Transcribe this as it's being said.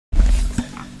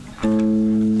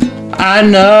I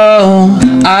know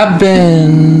I've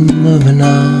been moving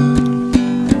on,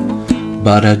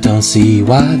 but I don't see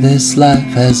why this life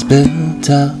has built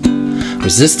up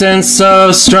resistance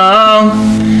so strong.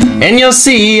 And you'll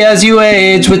see as you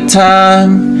age with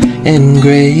time and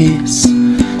grace,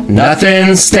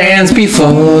 nothing stands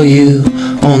before you,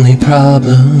 only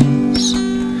problems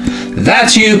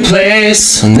that you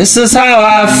place. And this is how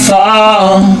I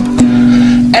fall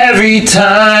every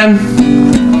time,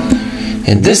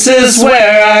 and this is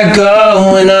where I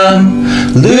go when I'm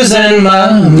losing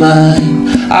my mind.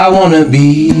 I wanna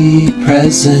be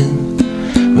present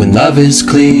when love is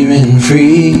clear and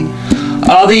free.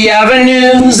 All the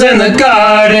avenues and the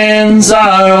gardens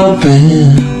are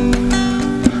open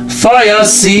for your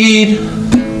seed.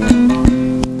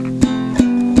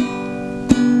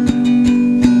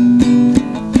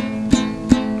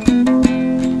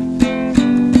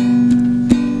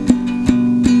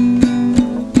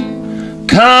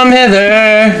 Come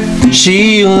hither,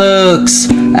 she looks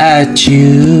at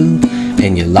you,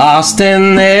 and you're lost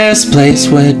in this place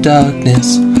where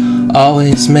darkness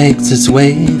always makes its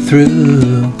way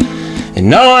through. And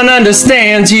no one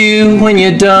understands you when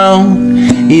you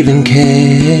don't even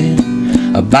care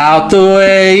about the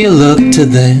way you look to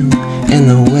them and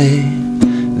the way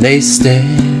they stare.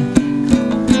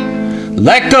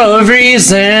 Let go of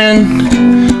reason,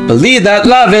 believe that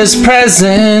love is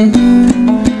present.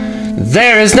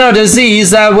 There is no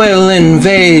disease that will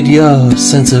invade your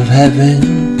sense of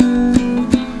heaven.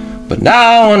 But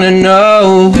now I wanna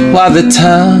know why the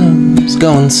time's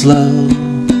going slow.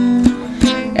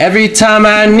 Every time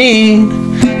I need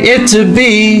it to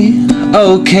be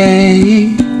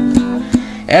okay.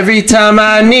 Every time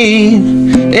I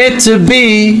need it to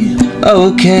be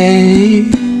okay.